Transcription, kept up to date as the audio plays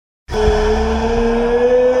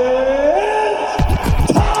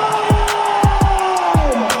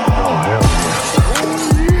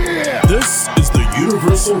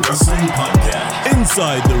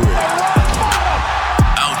inside the ring.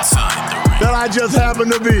 Outside the ring. That I just happen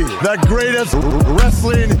to be the greatest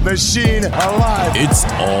wrestling machine alive. It's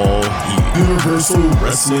all here. Universal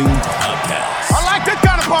Wrestling Podcast. I like this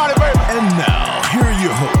kind of party, baby. And now, here are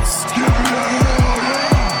your hosts.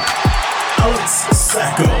 Alex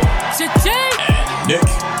Sacco. And Nick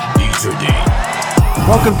Dieterdean.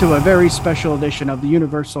 Welcome to a very special edition of the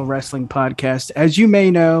Universal Wrestling Podcast. As you may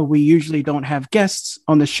know, we usually don't have guests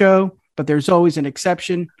on the show, but there's always an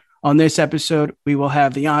exception. On this episode, we will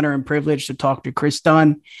have the honor and privilege to talk to Chris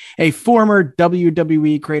Dunn, a former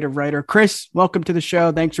WWE creative writer. Chris, welcome to the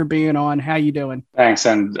show. Thanks for being on. How you doing? Thanks,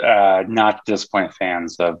 and not to disappoint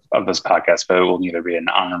fans of this podcast, but it will neither be an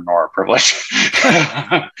honor nor a privilege.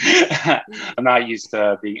 I'm not used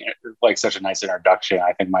to being like such a nice introduction.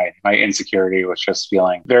 I think my insecurity was just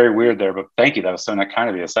feeling very weird there, but thank you. That was so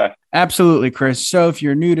kind of you to say. Absolutely, Chris. So if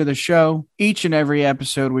you're new to the show, each and every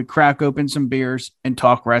episode, we crack open some beers and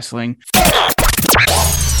talk wrestling.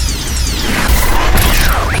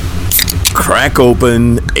 Crack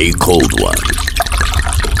open a cold one.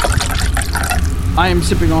 I am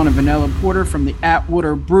sipping on a vanilla porter from the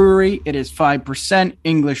Atwater Brewery. It is 5%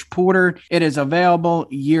 English porter. It is available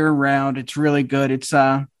year-round. It's really good. It's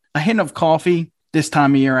a hint of coffee. This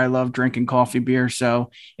time of year, I love drinking coffee beer, so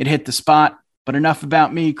it hit the spot. But enough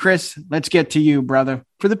about me. Chris, let's get to you, brother.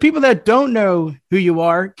 For the people that don't know who you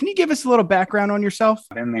are, can you give us a little background on yourself?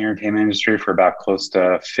 I've been in the entertainment industry for about close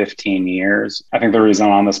to 15 years. I think the reason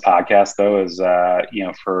I'm on this podcast, though, is,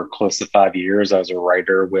 for close to 5 years, I was a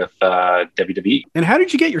writer with WWE. And how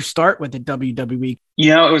did you get your start with the WWE? You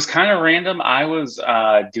know, it was kind of random. I was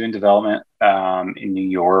doing development in New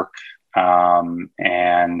York.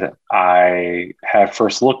 And I had a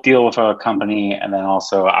first look deal with a company. And then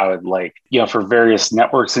also I would for various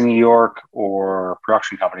networks in New York or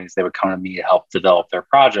production companies, they would come to me to help develop their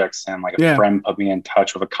projects. And a friend put me in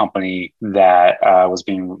touch with a company that was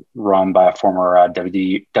being run by a former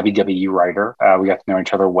WWE writer. We got to know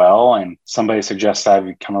each other well, and somebody suggested I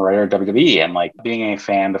become a writer at WWE. And being a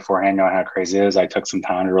fan beforehand, knowing how crazy it is, I took some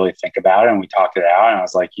time to really think about it, and we talked it out. And I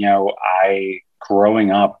was like,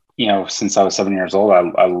 growing up, since I was 7 years old,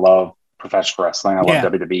 I love professional wrestling. I love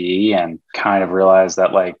WWE, and kind of realized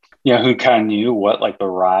that who kind of knew what the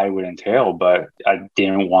ride would entail, but I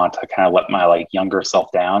didn't want to kind of let my younger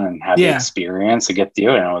self down and have the experience to get to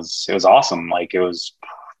do it. And it was awesome. It was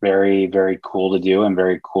very, very cool to do, and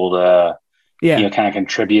very cool to, kind of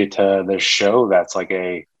contribute to this show. That's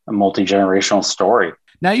a multi-generational story.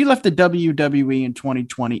 Now, you left the WWE in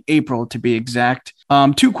 2020, April to be exact.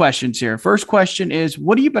 Two questions here. First question is,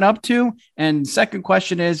 what have you been up to? And second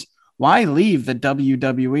question is, why leave the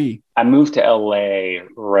WWE? I moved to LA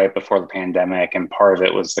right before the pandemic, and part of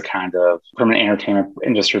it was to kind of, from an entertainment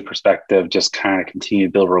industry perspective, just kind of continue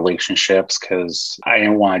to build relationships, because I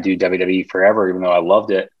didn't want to do WWE forever, even though I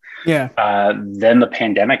loved it. Yeah. Then the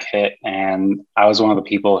pandemic hit, and I was one of the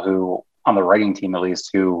people who, on the writing team at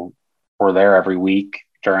least, who were there every week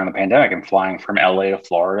during the pandemic and flying from LA to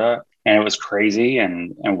Florida. And it was crazy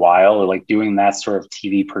and wild. Doing that sort of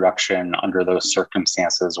TV production under those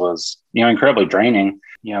circumstances was, incredibly draining.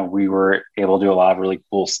 We were able to do a lot of really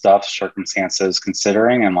cool stuff, circumstances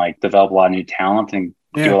considering, and develop a lot of new talent and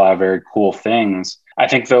do a lot of very cool things. I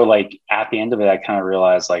think though, at the end of it, I kind of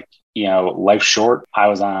realized life's short.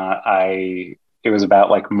 It was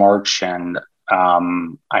about March, and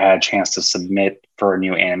I had a chance to submit for a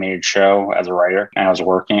new animated show as a writer, and I was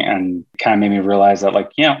working, and kind of made me realize that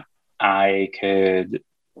I could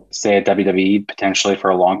stay at WWE potentially for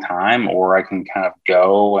a long time, or I can kind of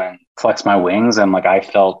go and flex my wings. And I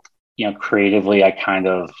felt, creatively, I kind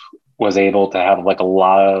of was able to have a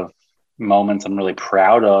lot of moments I'm really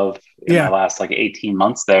proud of in my last 18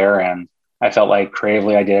 months there. And I felt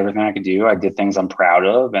creatively I did everything I could do. I did things I'm proud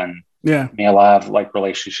of, and made a lot of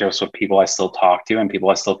relationships with people I still talk to and people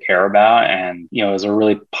I still care about. And, it was a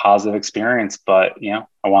really positive experience, but,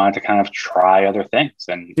 I wanted to kind of try other things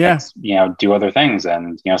and, do other things.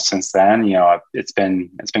 And, since then, it's been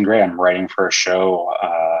great. I'm writing for a show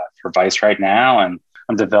for Vice right now, and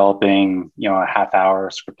I'm developing, a half-hour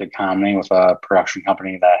scripted comedy with a production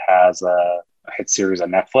company that has a hit series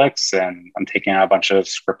on Netflix, and I'm taking out a bunch of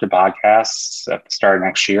scripted podcasts at the start of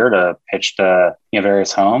next year to pitch to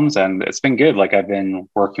various homes, and it's been good. I've been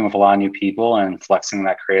working with a lot of new people and flexing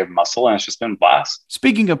that creative muscle, and it's just been a blast.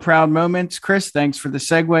 Speaking of proud moments, Chris, thanks for the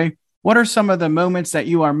segue. What are some of the moments that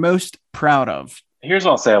you are most proud of? Here's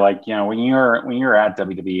what I'll say, when you're at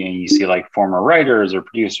WWE and you see former writers or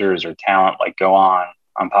producers or talent go on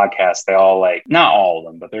podcasts, they all not all of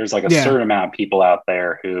them, but there's a certain amount of people out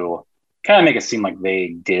there who kind of make it seem like they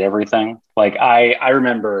did everything. I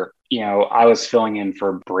remember, I was filling in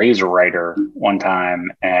for Bray's writer one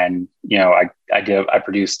time, and I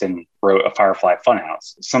produced and wrote a Firefly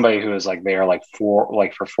Funhouse. Somebody who was like there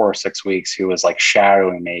for 4 or 6 weeks, who was like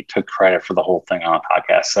shadowing me, took credit for the whole thing on the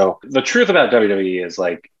podcast. So the truth about WWE is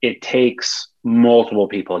like it takes multiple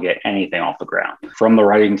people to get anything off the ground, from the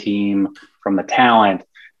writing team, from the talent.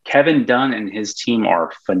 Kevin Dunn and his team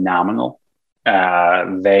are phenomenal.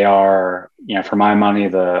 They are, for my money,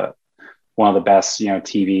 one of the best,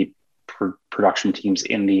 TV production teams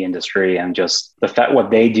in the industry, and just the fact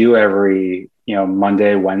what they do every,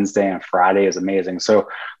 Monday, Wednesday, and Friday is amazing. So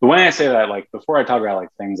the way I say that, like, before I talk about like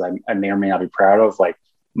things I may or may not be proud of, like,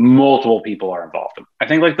 multiple people are involved. I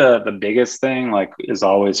think like the biggest thing like is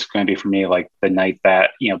always going to be for me, like the night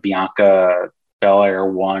that, Bianca Belair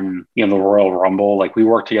won, the Royal Rumble. Like we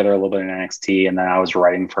worked together a little bit in NXT, and then I was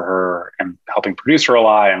writing for her and helping produce her a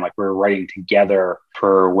lot. And like we were writing together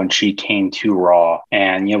for when she came to Raw,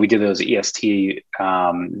 and we did those EST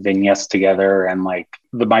vignettes together. And like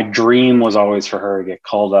my dream was always for her to get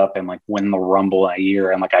called up and like win the Rumble in a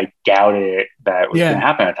year. And like I doubted it that it was going to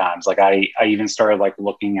happen at times. Like I even started like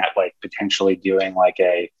looking at like potentially doing all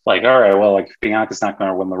right, well, like Bianca's not going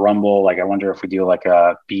to win the Rumble. Like I wonder if we do like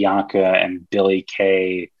a Bianca and Billy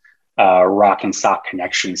Kay Rock and Sock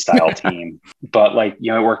Connection style team. But like,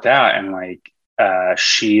 it worked out, and like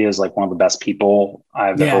she is like one of the best people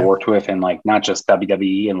I've ever worked with, and like not just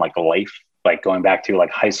WWE and like life, like going back to like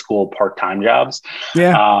high school part-time jobs.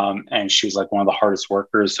 And she's like one of the hardest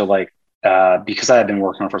workers. So like because I had been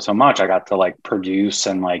working with her so much, I got to like produce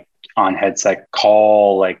and like on headset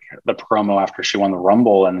call like the promo after she won the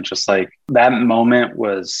Rumble. And just like that moment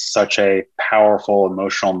was such a powerful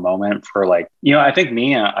emotional moment for like, I think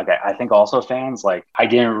I think also fans, like I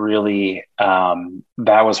didn't really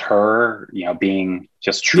that was her, being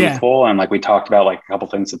just truthful. And like we talked about like a couple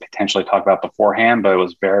things to potentially talk about beforehand, but it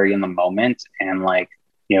was very in the moment. And like,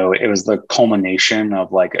 it was the culmination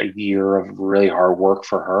of like a year of really hard work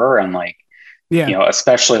for her. And like,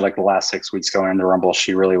 especially like the last 6 weeks going into Rumble,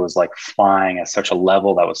 she really was like flying at such a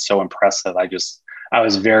level that was so impressive. I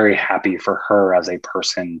was very happy for her as a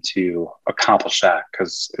person to accomplish that,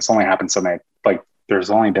 because it's only happened so many, like there's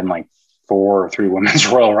only been like 4 or 3 women's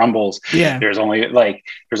Royal Rumbles. There's only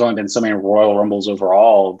been so many Royal Rumbles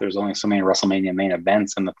overall. There's only so many WrestleMania main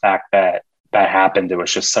events. And the fact that happened, it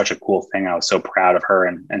was just such a cool thing. I was so proud of her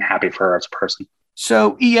and happy for her as a person.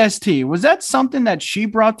 So EST, was that something that she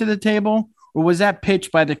brought to the table, or was that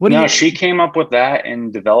pitched by the? She came up with that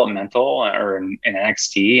in developmental or in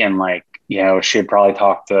NXT, and like she had probably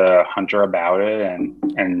talked to Hunter about it,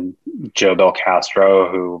 and Joe Bel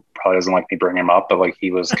Castro, who probably doesn't like me bringing him up, but like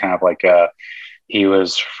he was kind of like he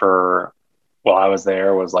was for while I was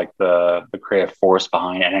there was like the creative force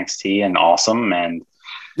behind NXT and awesome. And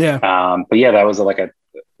but yeah, that was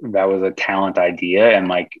a talent idea, and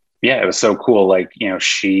like it was so cool. Like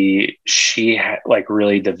she had like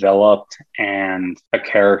really developed and a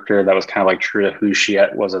character that was kind of like true to who she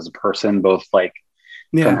was as a person, both like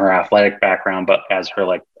from her athletic background, but as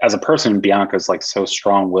a person, Bianca's like so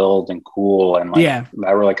strong-willed and cool, and like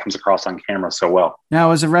that really comes across on camera so well.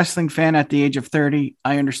 Now, as a wrestling fan at the age of 30,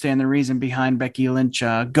 I understand the reason behind Becky Lynch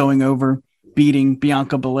going over, beating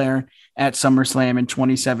Bianca Belair at SummerSlam in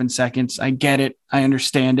 27 seconds. I get it. I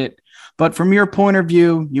understand it. But from your point of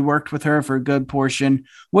view, you worked with her for a good portion.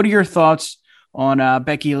 What are your thoughts on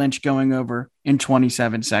Becky Lynch going over in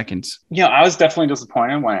 27 seconds? I was definitely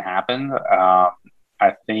disappointed when it happened.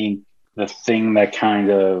 I think the thing that kind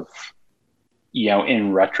of,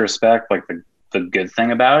 in retrospect, like the good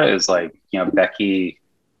thing about it is like, Becky,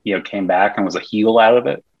 came back and was a heel out of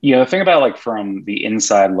it. The thing about like from the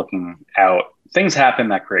inside looking out, things happen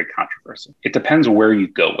that create controversy. It depends where you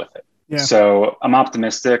go with it. So I'm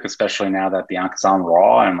optimistic, especially now that Bianca's on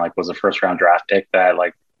Raw and like was a first round draft pick, that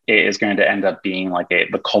like it is going to end up being like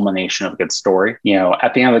the culmination of a good story.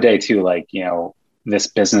 At the end of the day too, like, this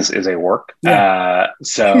business is a work.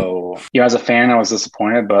 So, as a fan, I was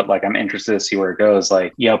disappointed, but like, I'm interested to see where it goes.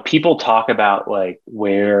 Like, people talk about like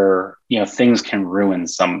where, things can ruin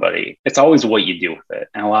somebody. It's always what you do with it.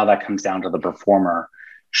 And a lot of that comes down to the performer.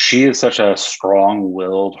 She is such a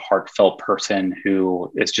strong-willed, heartfelt person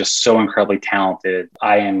who is just so incredibly talented.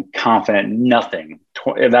 I am confident nothing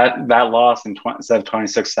that loss instead of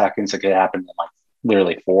 26 seconds, it could happen in like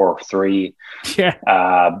literally 4 or 3.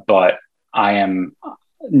 But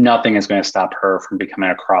nothing is going to stop her from becoming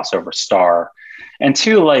a crossover star. And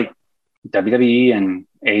 2, like WWE and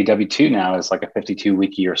AEW too now is like a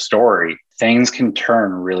 52-week-a-year story. Things can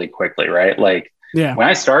turn really quickly, right? Like when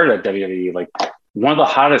I started at WWE, like one of the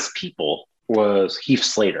hottest people was Heath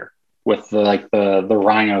Slater. with the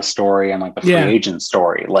Rhino story and like the free agent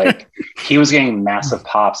story. Like he was getting massive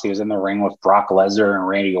pops. He was in the ring with Brock Lesnar and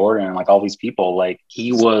Randy Orton and like all these people. Like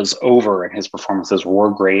he was over and his performances were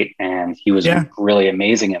great and he was really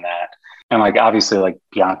amazing in that. And like obviously like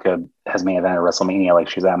Bianca has main event at WrestleMania, like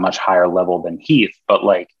she's at a much higher level than Heath, but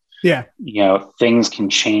like things can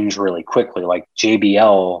change really quickly. Like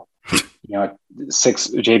JBL,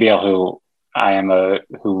 JBL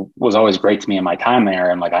who was always great to me in my time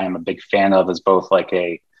there, and like I am a big fan of as both like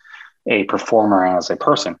a performer and as a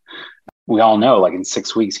person. We all know like in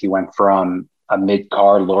 6 weeks he went from a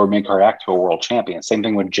lower mid-card act to a world champion. Same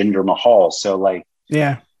thing with Jinder Mahal. So like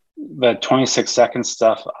the 26-second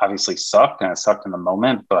stuff obviously sucked and it sucked in the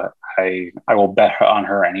moment, but I will bet on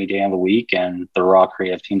her any day of the week and the Raw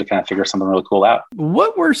creative team to kind of figure something really cool out.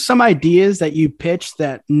 What were some ideas that you pitched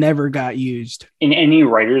that never got used? In any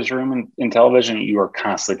writer's room in television, you are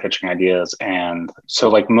constantly pitching ideas. And so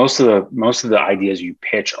like most of the ideas you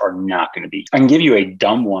pitch are not going to be. I can give you a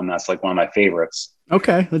dumb one that's like one of my favorites.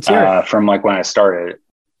 Okay, let's hear it. From like when I started.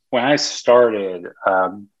 When I started,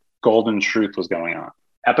 Golden Truth was going on.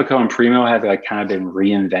 Epico and Primo had like kind of been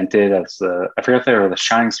reinvented as I forget if they were the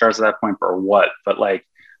shining stars at that point or what, but like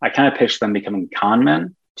I kind of pitched them becoming con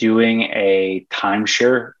men, doing a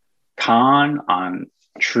timeshare con on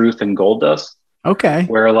Truth and Goldust. Okay.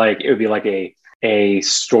 Where like it would be like a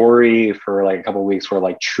story for like a couple of weeks where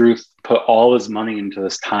like Truth put all his money into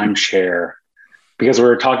this timeshare because we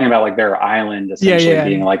were talking about like their island essentially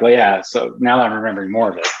being like, well, yeah. So now that I'm remembering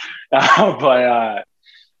more of it,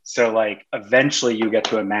 so like eventually you get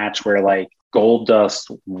to a match where like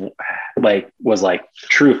Goldust like was like,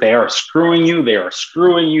 Truth, they are screwing you,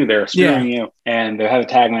 and they had a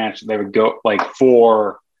tag match. They would go like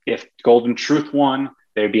if Golden Truth won,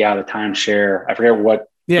 they would be out of the timeshare. I forget what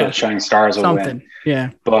the Shining Stars would win. Yeah.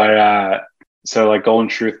 But so like Golden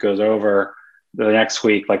Truth goes over the next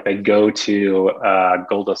week, like they go to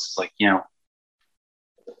Goldust is like,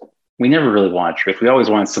 we never really wanted Truth. We always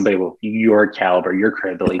wanted somebody with your caliber, your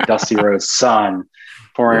credibility, Dusty Rhodes' son,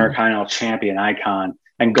 former Intercontinental champion icon.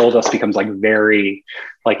 And Goldust becomes like very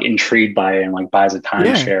like intrigued by it and like buys a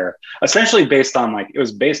timeshare. Essentially based on like, it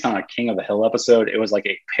was based on a King of the Hill episode. It was like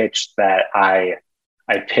a pitch that I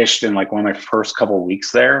pitched in like one of my first couple of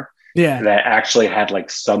weeks there. Yeah. That actually had like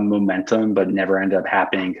some momentum, but never ended up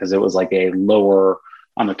happening because it was like a lower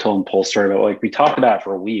on the totem pole story. But like we talked about it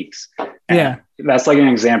for weeks. That's like an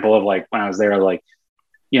example of like when I was there, like,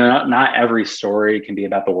 not every story can be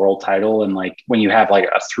about the world title. And like when you have like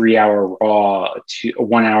a 3-hour Raw,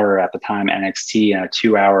 1 hour at the time NXT, and a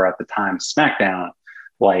 2 hour at the time SmackDown,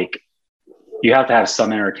 like you have to have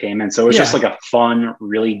some entertainment. So it's just like a fun,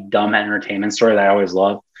 really dumb entertainment story that I always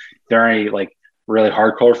love. There are any like really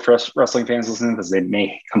hardcore wrestling fans listening because they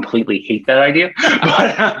may completely hate that idea,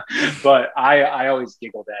 but I always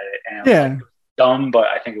giggled at it, and it was like, dumb, but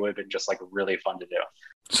I think it would have been just like really fun to do.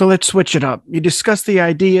 So let's switch it up. You discussed the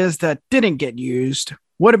ideas that didn't get used.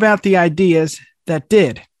 What about the ideas that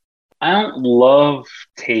did? I don't love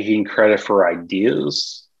taking credit for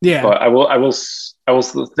ideas. Yeah, but I will.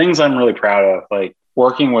 The things I'm really proud of, like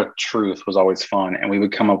working with Truth, was always fun, and we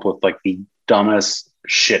would come up with like the dumbest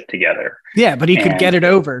shit together. Yeah, but he could get it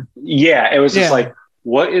over. Yeah, it was just like,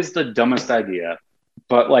 what is the dumbest idea?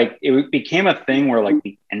 But like it became a thing where like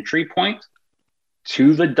the entry point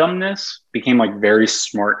to the dumbness became like very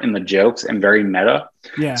smart in the jokes and very meta.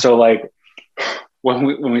 Yeah. So like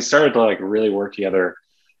when we started to like really work together,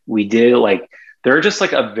 we did like, there are just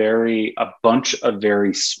like a bunch of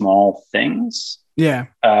very small things. Yeah.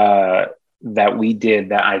 That we did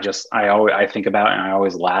that I think about and I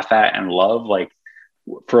always laugh at and love. Like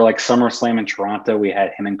for like SummerSlam in Toronto, we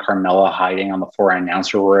had him and Carmella hiding on the 4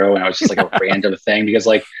 announcer row, and it was just like a random thing because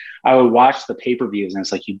like I would watch the pay-per-views and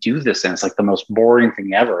it's like, you do this and it's like the most boring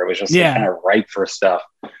thing ever. It was just like kind of ripe for stuff.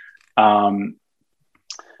 All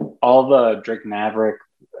the Drake Maverick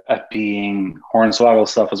being Hornswoggle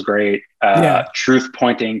stuff was great. Truth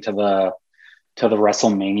pointing to the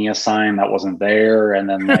WrestleMania sign that wasn't there, and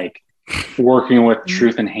then like working with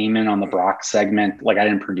Truth and Heyman on the Brock segment. Like I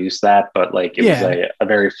didn't produce that, but like it was a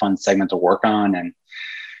very fun segment to work on. And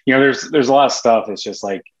there's a lot of stuff. It's just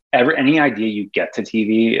like any idea you get to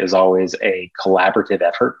TV is always a collaborative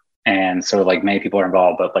effort, and so like many people are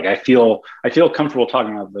involved. But like I feel comfortable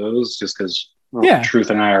talking about those just because Truth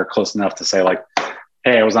and I are close enough to say like,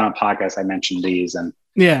 hey, I was on a podcast, I mentioned these, and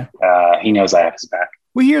he knows I have his back.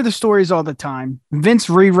 We hear the stories all the time. Vince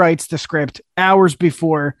rewrites the script hours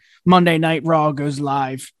before Monday Night Raw goes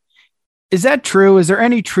live. Is that true? Is there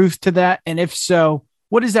any truth to that? And if so,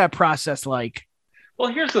 what is that process like?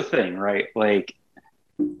 Well, here's the thing, right? Like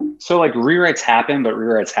So like rewrites happen, but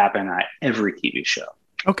rewrites happen at every TV show.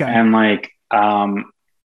 Okay. And like,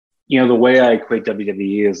 the way I equate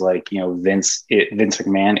WWE is like, Vince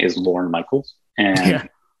McMahon is Lorne Michaels, and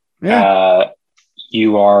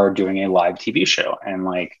you are doing a live TV show, and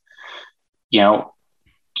like,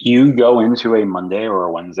 you go into a Monday or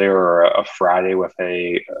a Wednesday or a Friday with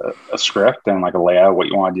a script and like a layout, what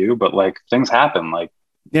you want to do, but like things happen. Like,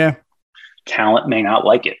 talent may not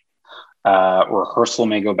like it. Rehearsal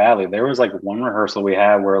may go badly. There was like one rehearsal we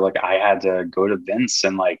had where like I had to go to Vince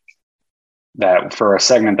and like that for a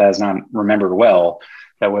segment that is not remembered well,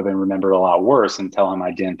 that would have been remembered a lot worse, and tell him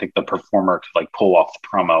I didn't think the performer could like pull off the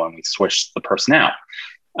promo, and we switched the person out.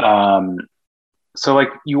 So like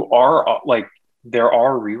you are like, there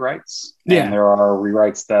are rewrites, and there are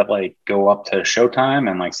rewrites that like go up to Showtime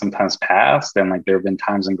and like sometimes past. And like there have been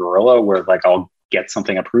times in Gorilla where like I'll get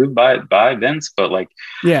something approved by Vince, but like,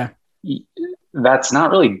 that's not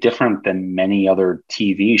really different than many other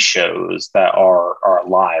TV shows that are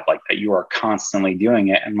live, like that you are constantly doing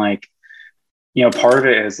it. And like, part of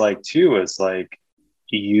it is like, too, is like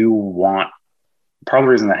you want, part of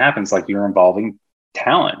the reason that happens, like you're involving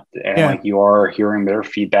talent, and like you are hearing their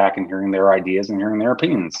feedback and hearing their ideas and hearing their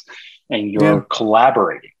opinions, and you're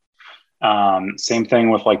collaborating. Same thing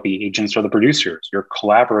with like the agents or the producers. You're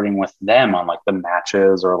collaborating with them on like the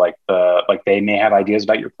matches, or like they may have ideas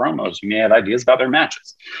about your promos. You may have ideas about their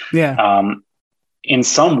matches. In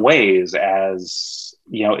some ways, as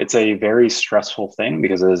it's a very stressful thing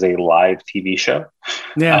because it is a live TV show.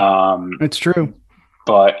 It's true.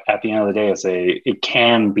 But at the end of the day, it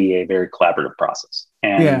can be a very collaborative process.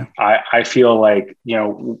 And I feel like,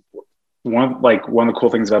 one of the cool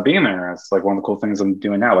things about being there, it's like one of the cool things I'm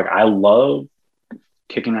doing now. Like I love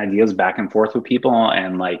kicking ideas back and forth with people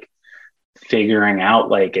and like figuring out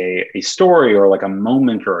like a story or like a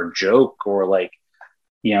moment or a joke, or like,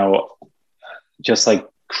 just like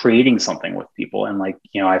creating something with people. And like,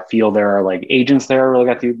 I feel there are like agents there I really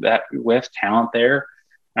got to do that with, talent there,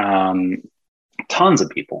 tons of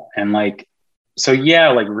people. And like, so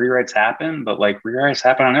like rewrites happen, but like rewrites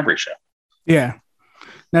happen on every show.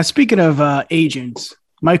 Now, speaking of agents,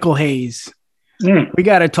 Michael Hayes, we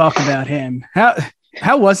got to talk about him.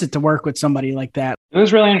 How was it to work with somebody like that? It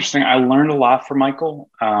was really interesting. I learned a lot from Michael.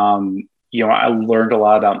 I learned a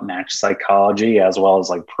lot about match psychology as well as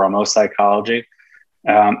like promo psychology.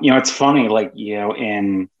 It's funny, like,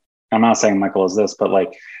 I'm not saying Michael is this, but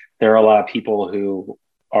like there are a lot of people who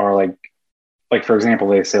are like, for example,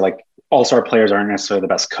 they say like all-star players aren't necessarily the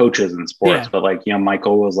best coaches in sports, but like,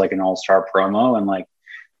 Michael was like an all-star promo, and like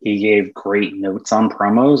he gave great notes on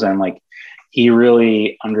promos, and like he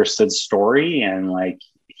really understood story. And like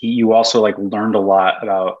you also like learned a lot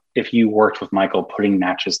about, if you worked with Michael, putting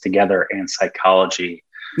matches together and psychology.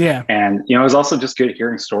 And it was also just good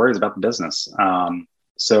hearing stories about the business.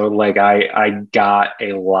 So like I got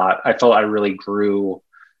a lot. I felt I really grew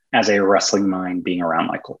as a wrestling mind being around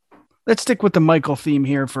Michael. Let's stick with the Michael theme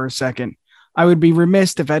here for a second. I would be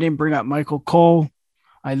remiss if I didn't bring up Michael Cole.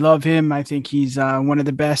 I love him. I think he's one of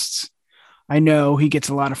the best. I know he gets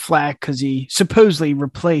a lot of flack because he supposedly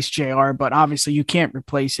replaced JR, but obviously you can't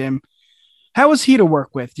replace him. How was he to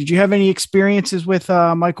work with? Did you have any experiences with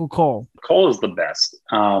Michael Cole? Cole is the best.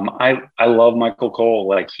 I love Michael Cole.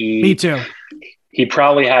 Like Me too. He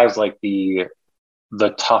probably has like the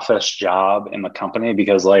toughest job in the company,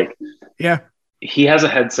 because like, he has a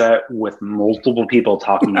headset with multiple people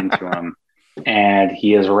talking into him, and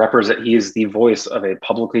he is the voice of a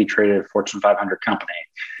publicly traded Fortune 500 company.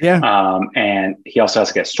 And he also has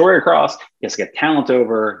to get story across. He has to get talent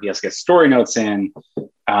over. He has to get story notes in.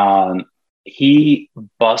 He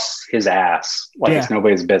busts his ass like it's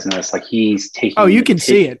nobody's business. Like he's taking. Oh, you can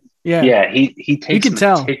see it. He takes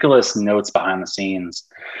meticulous notes behind the scenes.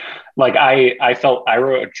 Like I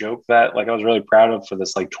wrote a joke that like I was really proud of for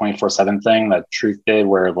this like 24/7 thing that Truth did,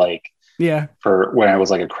 where like for when it was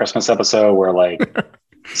like a Christmas episode where like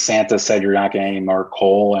Santa said you're not getting any more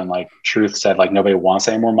Cole, and like Truth said like nobody wants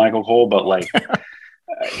any more Michael Cole, but like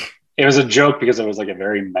it was a joke because it was like a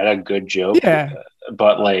very meta good joke.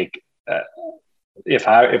 But like if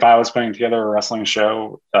I was putting together a wrestling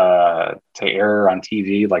show to air on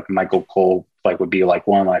TV, like Michael Cole like would be like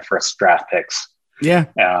one of my first draft picks.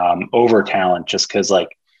 Over talent, just because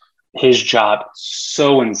like his job is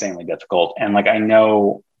so insanely difficult, and like I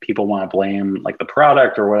know people want to blame like the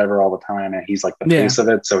product or whatever all the time, and he's like the face of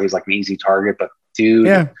it, so he's like an easy target. But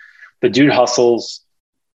the dude hustles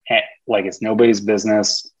like it's nobody's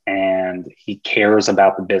business, and he cares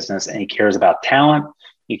about the business, and he cares about talent.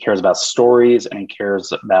 he cares about stories, and he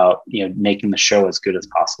cares about, making the show as good as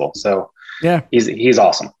possible. So yeah, he's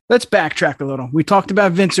awesome. Let's backtrack a little. We talked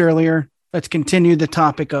about Vince earlier. Let's continue the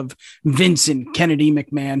topic of Vincent Kennedy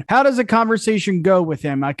McMahon. How does the conversation go with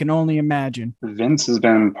him? I can only imagine. Vince has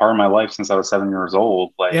been part of my life since I was 7 years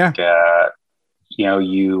old.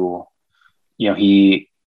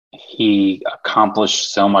 He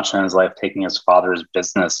accomplished so much in his life, taking his father's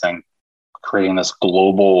business and creating this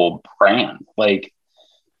global brand.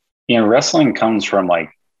 Wrestling comes from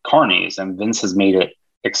carnies, and Vince has made it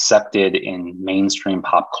accepted in mainstream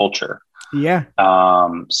pop culture. Yeah.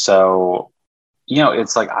 So,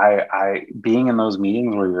 it's I being in those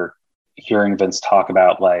meetings where you're hearing Vince talk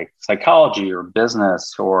about psychology or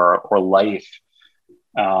business or life.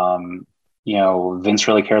 Vince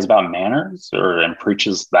really cares about manners and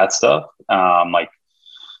preaches that stuff.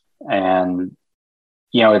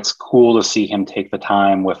 It's cool to see him take the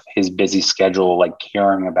time with his busy schedule,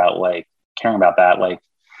 caring about that.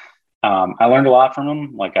 I learned a lot from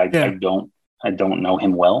him. I don't know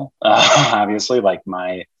him well. Obviously,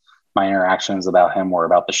 my interactions about him were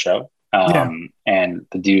about the show. And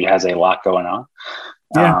the dude has a lot going on.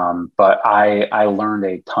 But I learned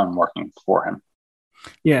a ton working for him.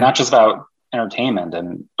 Yeah. Not just about entertainment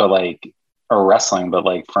but wrestling, but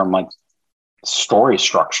from story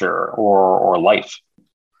structure or life.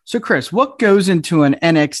 So Chris, what goes into an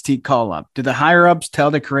NXT call up? Do the higher ups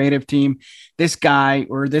tell the creative team this guy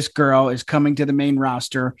or this girl is coming to the main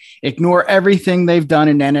roster, ignore everything they've done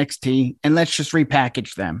in NXT, and let's just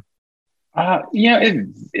repackage them?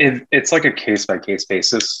 It's a case by case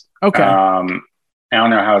basis. Okay. I don't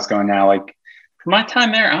know how it's going now. For my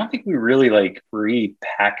time there, I don't think we really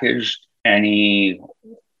repackaged anyone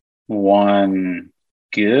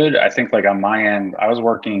good. I think on my end, I was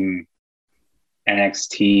working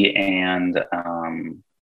NXT and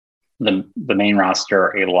the main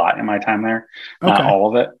roster a lot in my time there. Okay. Not all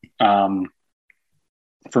of it.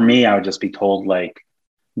 For me, I would just be told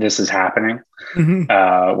this is happening.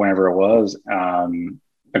 Mm-hmm. Whenever it was.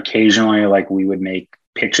 Occasionally, we would make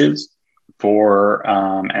pitches for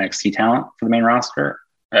NXT talent for the main roster.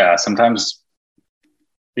 Sometimes,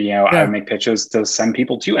 I would make pitches to send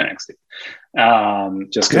people to NXT,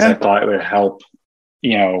 just because I thought it would help,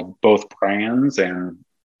 both brands and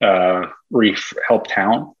help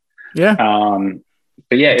talent. Yeah.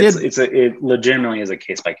 But yeah, it legitimately is a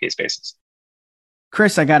case by case basis.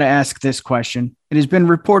 Chris, I got to ask this question. It has been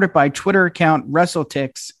reported by Twitter account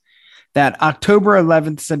WrestleTix that October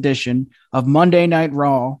 11th edition of Monday Night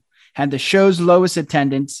Raw had the show's lowest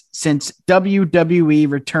attendance since WWE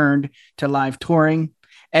returned to live touring.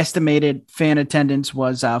 Estimated fan attendance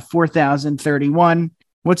was 4,031.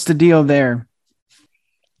 What's the deal there?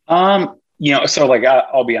 I'll be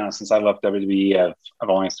honest, since I left WWE, I've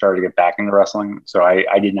only started to get back into wrestling. So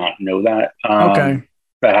I did not know that. Okay.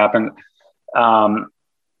 That happened.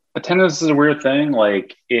 Attendance is a weird thing.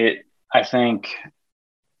 I think,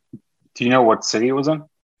 do you know what city it was in?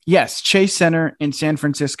 Yes. Chase Center in San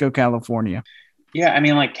Francisco, California. Yeah. I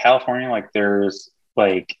mean, California, there's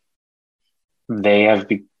they have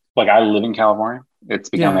I live in California. It's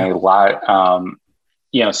become a lot.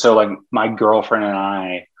 So my girlfriend and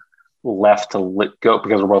I left to go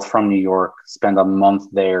because we're both from New York, spend a month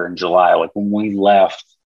there in July. When we left,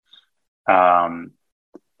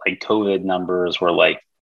 COVID numbers were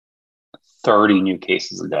 30 new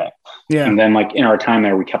cases a day. Yeah. And then in our time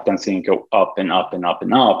there, we kept on seeing it go up and up and up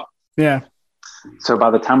and up. Yeah. So by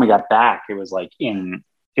the time we got back, it was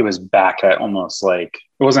it was back at almost it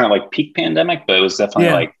wasn't at peak pandemic, but it was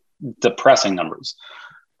definitely depressing numbers.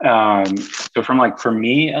 So from for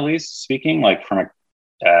me, at least speaking, from it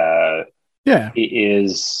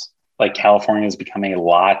is California is becoming a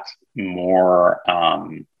lot more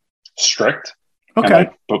strict. Okay.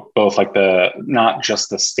 And both not just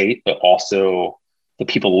the state, but also the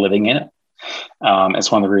people living in it.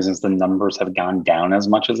 It's one of the reasons the numbers have gone down as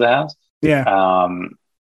much as it has. Yeah.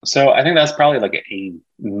 So I think that's probably a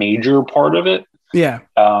major part of it. Yeah.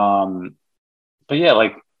 But yeah,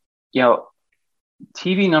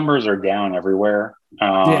 TV numbers are down everywhere.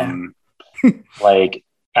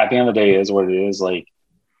 At the end of the day, it is what it is.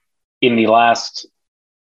 In the last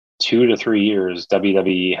 2 to 3 years,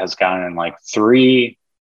 WWE has gotten $3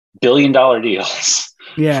 billion deals.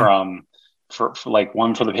 Yeah. For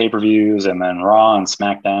one for the pay-per-views and then Raw and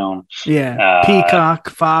SmackDown. Yeah. Peacock,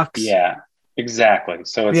 Fox. Yeah, exactly.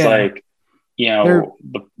 So it's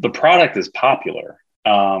the product is popular.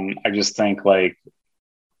 I just think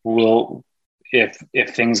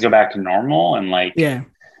if things go back to normal and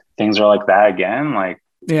things are like that again,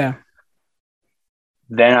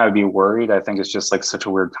 then I would be worried. I think it's just such a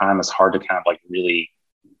weird time. It's hard to kind of really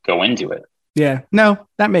go into it. Yeah, no,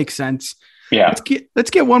 that makes sense. Yeah.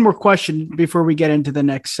 Let's get one more question before we get into the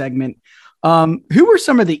next segment. Who were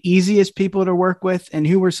some of the easiest people to work with, and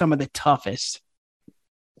who were some of the toughest?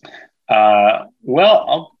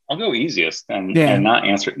 Well, I'll go easiest and not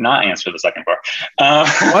answer the second part.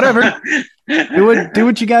 Whatever. do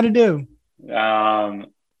what you got to do.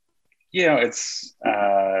 It's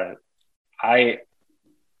I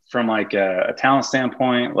from like a talent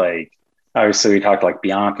standpoint, like obviously we talked like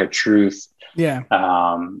Bianca, Truth. Yeah.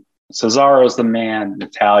 Cesaro's the man.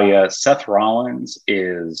 Natalia. Seth Rollins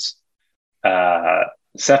is one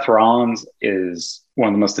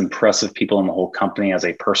of the most impressive people in the whole company as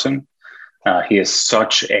a person. He is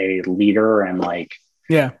such a leader, and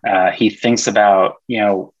he thinks about,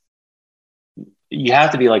 you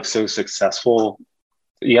have to be like so successful.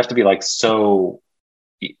 You have to be like so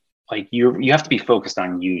like you have to be focused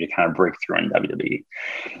on you to kind of break through in WWE.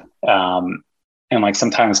 And like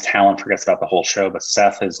sometimes talent forgets about the whole show, but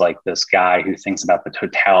Seth is like this guy who thinks about the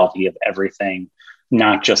totality of everything,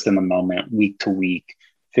 not just in the moment, week to week,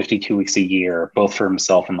 52 weeks a year, both for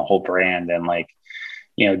himself and the whole brand. And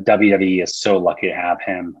WWE is so lucky to have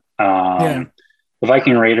him. The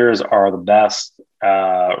Viking Raiders are the best.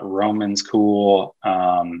 Roman's cool.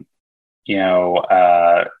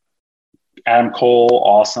 Adam Cole,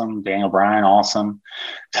 awesome. Daniel Bryan, awesome.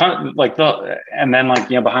 And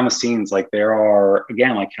then behind the scenes, like there are,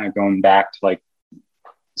 again, like kind of going back to like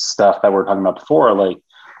stuff that we are talking about before, like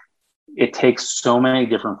it takes so many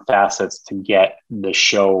different facets to get the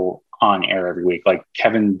show on air every week. Like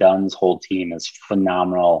Kevin Dunn's whole team is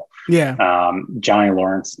phenomenal. Yeah. Johnny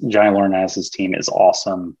Laurinaitis' team is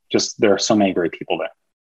awesome. Just there are so many great people there.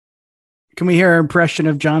 Can we hear an impression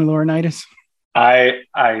of John Laurinaitis?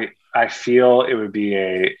 I feel it would be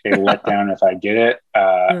a letdown if I did it.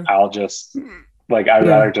 I'll just I'd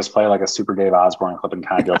rather just play like a Super Dave Osborne clip and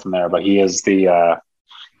kind of go from there. But he is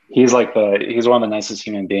he's one of the nicest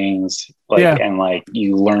human beings. And like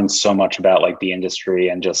you learn so much about like the industry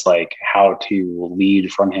and just like how to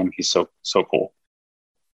lead from him. He's so cool.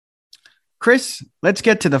 Chris, let's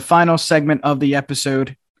get to the final segment of the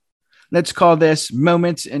episode. Let's call this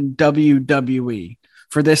Moments in WWE.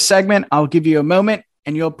 For this segment, I'll give you a moment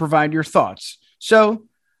and you'll provide your thoughts. So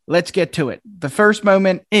let's get to it. The first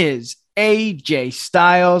moment is AJ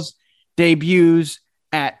Styles debuts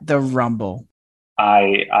at the Rumble.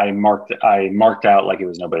 I marked out like it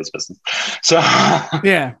was nobody's business. So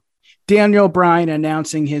yeah, Daniel Bryan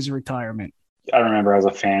announcing his retirement. I remember as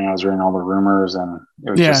a fan, I was reading all the rumors, and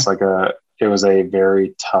it was just like it was a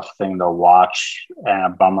very tough thing to watch and a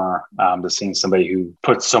bummer to seeing somebody who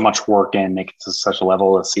puts so much work in, make it to such a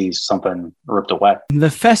level to see something ripped away.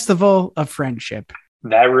 The Festival of Friendship.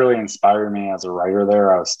 That really inspired me as a writer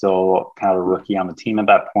there. I was still kind of a rookie on the team at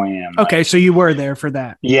that point. And okay, so you were there for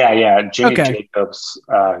that. Yeah. Jimmy Jacobs,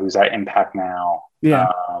 who's at Impact now. Yeah.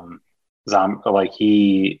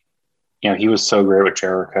 He was so great with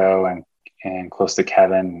Jericho and close to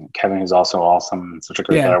Kevin. Kevin is also awesome and such a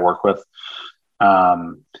great guy to work with.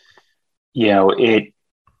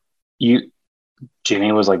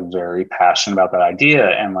 Jimmy was like very passionate about that idea,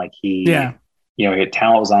 and like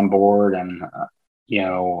talent was on board, and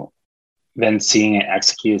then seeing it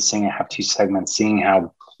executed, seeing it have two segments, seeing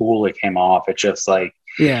how cool it came off, it just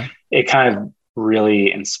it kind of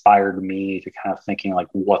really inspired me to kind of thinking like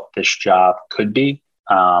what this job could be.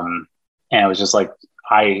 And it was just like,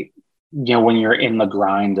 when you're in the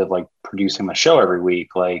grind of like producing the show every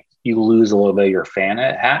week, like you lose a little bit of your fan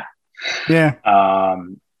hat. Yeah.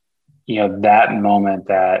 That moment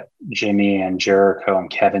that Jimmy and Jericho and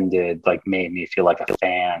Kevin did like made me feel like a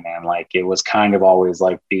fan, and like it was kind of always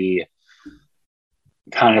like the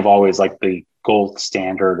gold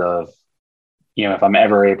standard of, if I'm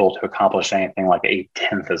ever able to accomplish anything like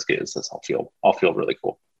 1/10 as good as this, I'll feel really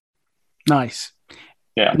cool. Nice.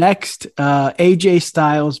 Yeah. Next, AJ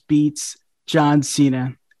Styles beats John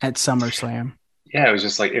Cena at SummerSlam. Yeah, it was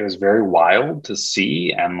just like, it was very wild to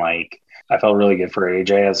see, and like I felt really good for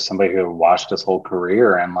AJ as somebody who watched his whole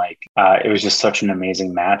career, and like it was just such an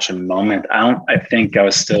amazing match and moment. I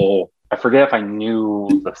forget if I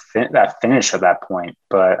knew that finish at that point,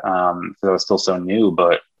 but because I was still so new.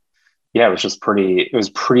 But yeah, it was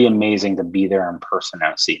pretty amazing to be there in person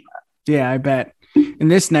and see that. Yeah, I bet.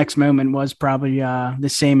 And this next moment was probably the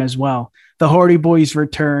same as well. The Hardy Boys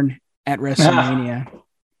return at WrestleMania.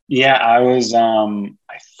 Yeah, I was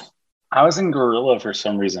in Gorilla for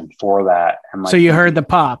some reason for that. And so you heard the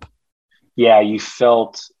pop. Yeah, you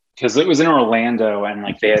felt, because it was in Orlando, and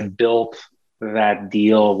like they had built that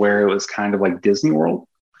deal where it was kind of like Disney World.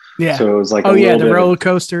 Yeah. So it was like the roller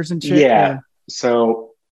coasters and shit. Yeah. So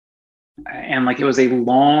and like it was a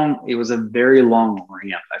very long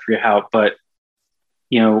ramp. I forget how, but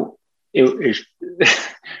you know, it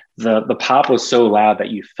the pop was so loud that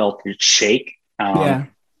you felt it shake. Yeah.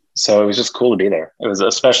 So it was just cool to be there. It was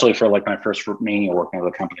especially for like my first Mania working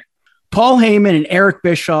with the company. Paul Heyman and Eric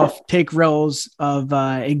Bischoff take roles of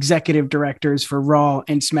executive directors for Raw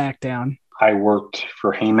and SmackDown. I worked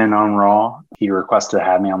for Heyman on Raw. He requested to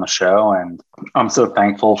have me on the show, and I'm so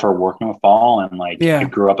thankful for working with Paul. And like, I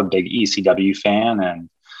grew up a big ECW fan, and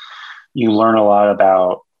you learn a lot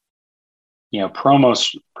about, you know,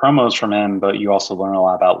 promos from him, but you also learn a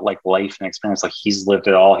lot about like life and experience. Like he's lived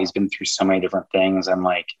it all. He's been through so many different things, and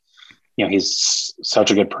like, you know, he's such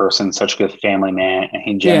a good person, such a good family man, and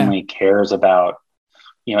he genuinely cares about,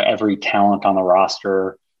 you know, every talent on the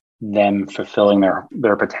roster, them fulfilling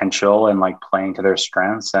their potential and like playing to their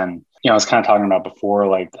strengths. And, you know, I was kind of talking about before,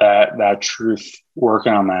 like that truth,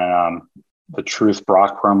 working on that, the Truth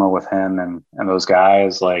Brock promo with him and those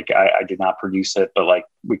guys. Like I did not produce it, but like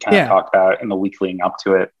we kind of talked about it in the week leading up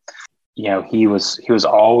to it. You know, he was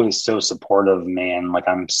always so supportive, man. Like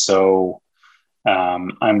I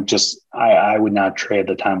would not trade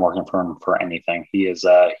the time working for him for anything. He is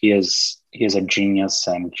a genius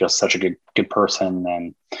and just such a good person.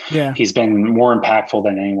 And he's been more impactful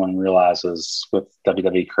than anyone realizes with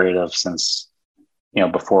WWE creative since, you know,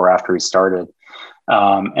 before or after he started.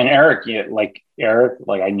 And Eric,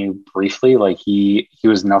 I knew briefly, like he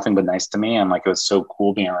was nothing but nice to me. And like, it was so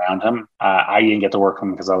cool being around him. I didn't get to work with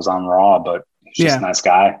him because I was on Raw, but he's just a nice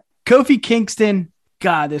guy. Kofi Kingston.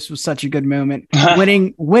 God, this was such a good moment.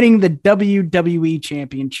 winning the WWE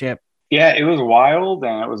championship. Yeah, it was wild.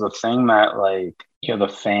 And it was a thing that like, you know,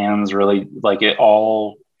 the fans really like it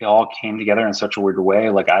all came together in such a weird way.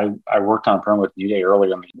 Like I worked on a promo with New Day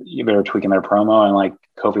earlier. I mean, they were tweaking their promo and like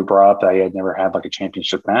Kofi brought up that he had never had like a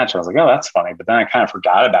championship match. I was like, oh, that's funny. But then I kind of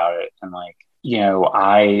forgot about it. And like, you know,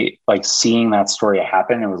 I like seeing that story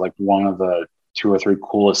happen. It was like one of the 2 or 3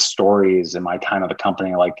 coolest stories in my time at the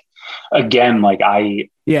company. Like, again, like I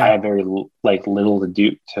had very like little to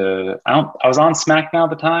do to, I was on SmackDown at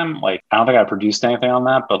the time. Like, I don't think I produced anything on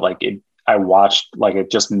that, but like I watched, like,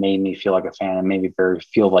 it just made me feel like a fan and made me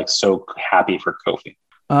feel like so happy for Kofi.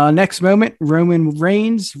 Next moment, Roman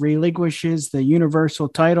Reigns relinquishes the Universal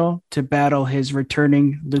title to battle his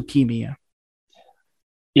returning leukemia.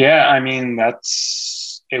 Yeah, I mean,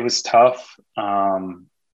 it was tough.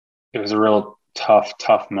 It was a real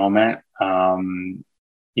tough moment.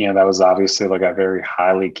 You know, that was obviously like a very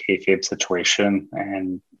highly kayfabe situation.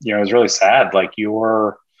 And, you know, it was really sad. Like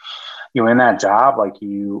you're in that job, like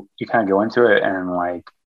you kind of go into it and like,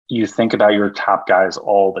 you think about your top guys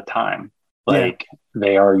all the time. Like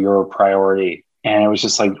they are your priority. And it was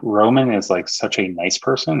just like, Roman is like such a nice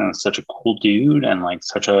person and such a cool dude and like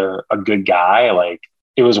such a good guy. Like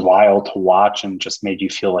it was wild to watch and just made you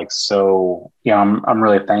feel like, so, you know, I'm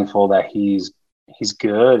really thankful that he's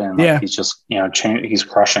good. And like, he's just, you know, he's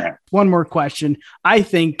crushing it. One more question. I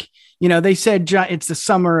think, you know, they said it's the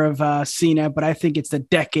summer of Cena, but I think it's the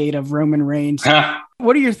decade of Roman Reigns.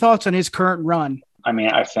 What are your thoughts on his current run? I mean,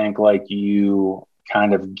 I think like you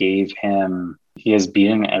kind of gave him, he has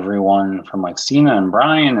beaten everyone from like Cena and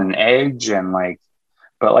Bryan and Edge and like,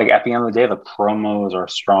 but like at the end of the day, the promos are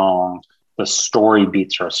strong. The story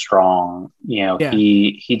beats are strong. You know,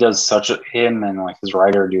 he does him and like his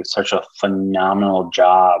writer do such a phenomenal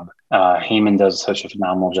job. Heyman does such a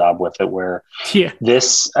phenomenal job with it where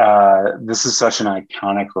this is such an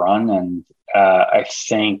iconic run. And I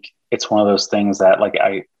think it's one of those things that like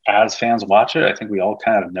as fans watch it, I think we all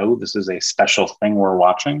kind of know this is a special thing we're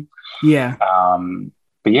watching. Yeah.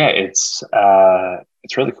 But yeah, it's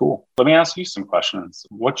really cool. Let me ask you some questions.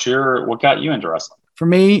 What got you into wrestling? For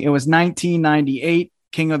me, it was 1998,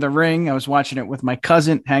 King of the Ring. I was watching it with my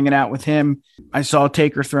cousin, hanging out with him. I saw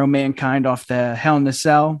Taker throw Mankind off the Hell in a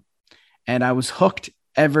Cell, and I was hooked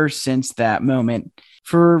ever since that moment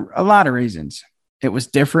for a lot of reasons. It was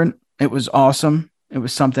different. It was awesome. It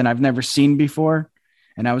was something I've never seen before,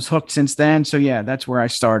 and I was hooked since then. So yeah, that's where I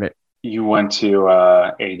started. You went to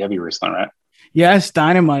AEW recently, right? Yes,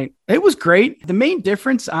 Dynamite. It was great. The main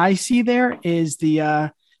difference I see there is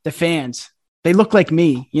the fans. They look like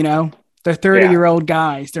me, you know, they're 30-year-old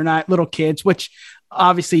guys. They're not little kids, which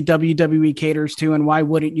obviously WWE caters to. And why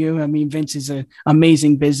wouldn't you? I mean, Vince is an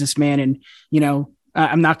amazing businessman and, you know,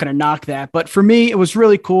 I'm not going to knock that. But for me, it was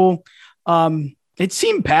really cool. It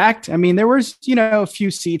seemed packed. I mean, there was, you know, a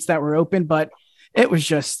few seats that were open, but it was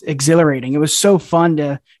just exhilarating. It was so fun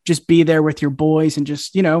to just be there with your boys and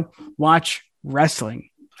just, you know, watch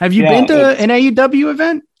wrestling. Have you been to an AEW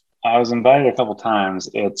event? I was invited a couple times.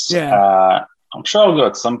 I'm sure I'll go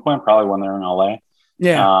at some point, probably when they're in LA.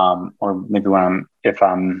 Yeah. Or maybe if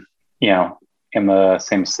I'm, in the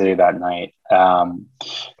same city that night.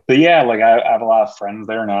 But yeah, like I have a lot of friends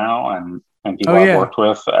there now and people I've worked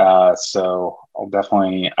with. So I've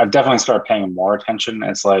definitely started paying more attention.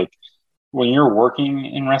 It's like when you're working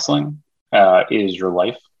in wrestling, it is your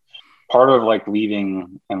life. Part of like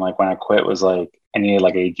leaving and like when I quit was like I needed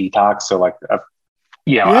like a detox. So like, I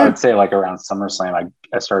would say like around SummerSlam,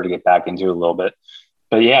 I started to get back into it a little bit.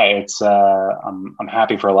 But yeah, it's I'm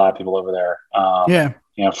happy for a lot of people over there.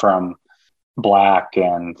 From Black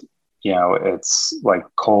and it's like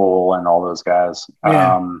Cole and all those guys.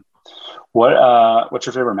 What's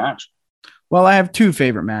your favorite match? Well, I have two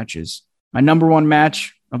favorite matches. My number one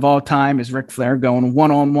match of all time is Ric Flair going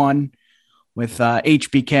one-on-one with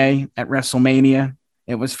HBK at WrestleMania.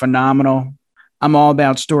 It was phenomenal. I'm all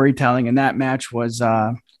about storytelling, and that match was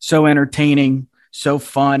so entertaining, so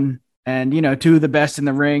fun, and two of the best in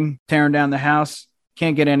the ring, tearing down the house.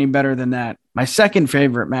 Can't get any better than that. My second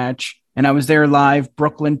favorite match, and I was there live,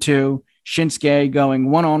 Brooklyn 2, Shinsuke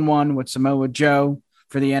going one-on-one with Samoa Joe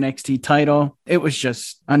for the NXT title. It was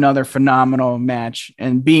just another phenomenal match.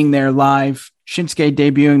 And being there live, Shinsuke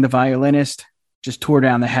debuting the violinist, just tore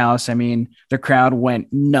down the house. I mean, the crowd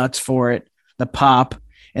went nuts for it, the pop.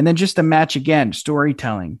 And then just the match again,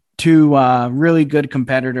 storytelling. Two really good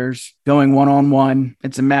competitors going one-on-one.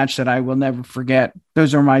 It's a match that I will never forget.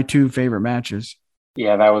 Those are my two favorite matches.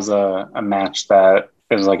 Yeah, that was a match that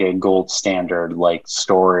is like a gold standard like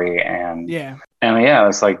story, and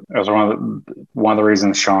it's like it was one of the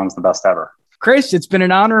reasons Sean's the best ever. Chris, it's been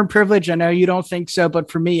an honor and privilege. I know you don't think so, but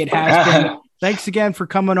for me, it has been. Thanks again for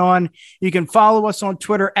coming on. You can follow us on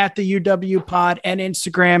Twitter at the UW Pod and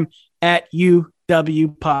Instagram at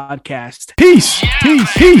UW Podcast. Peace,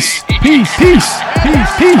 peace, peace, peace, peace, peace,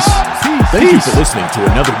 peace. Thank you for listening to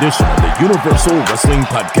another edition of the Universal Wrestling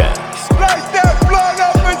Podcast. Like that blood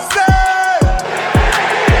up and say!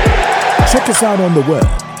 Check us out on the web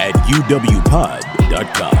at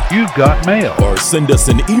uwpod.com. You got mail. Or send us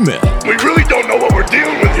an email. We really don't know what we're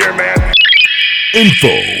dealing with here, man.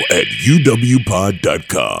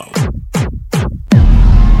 info@uwpod.com.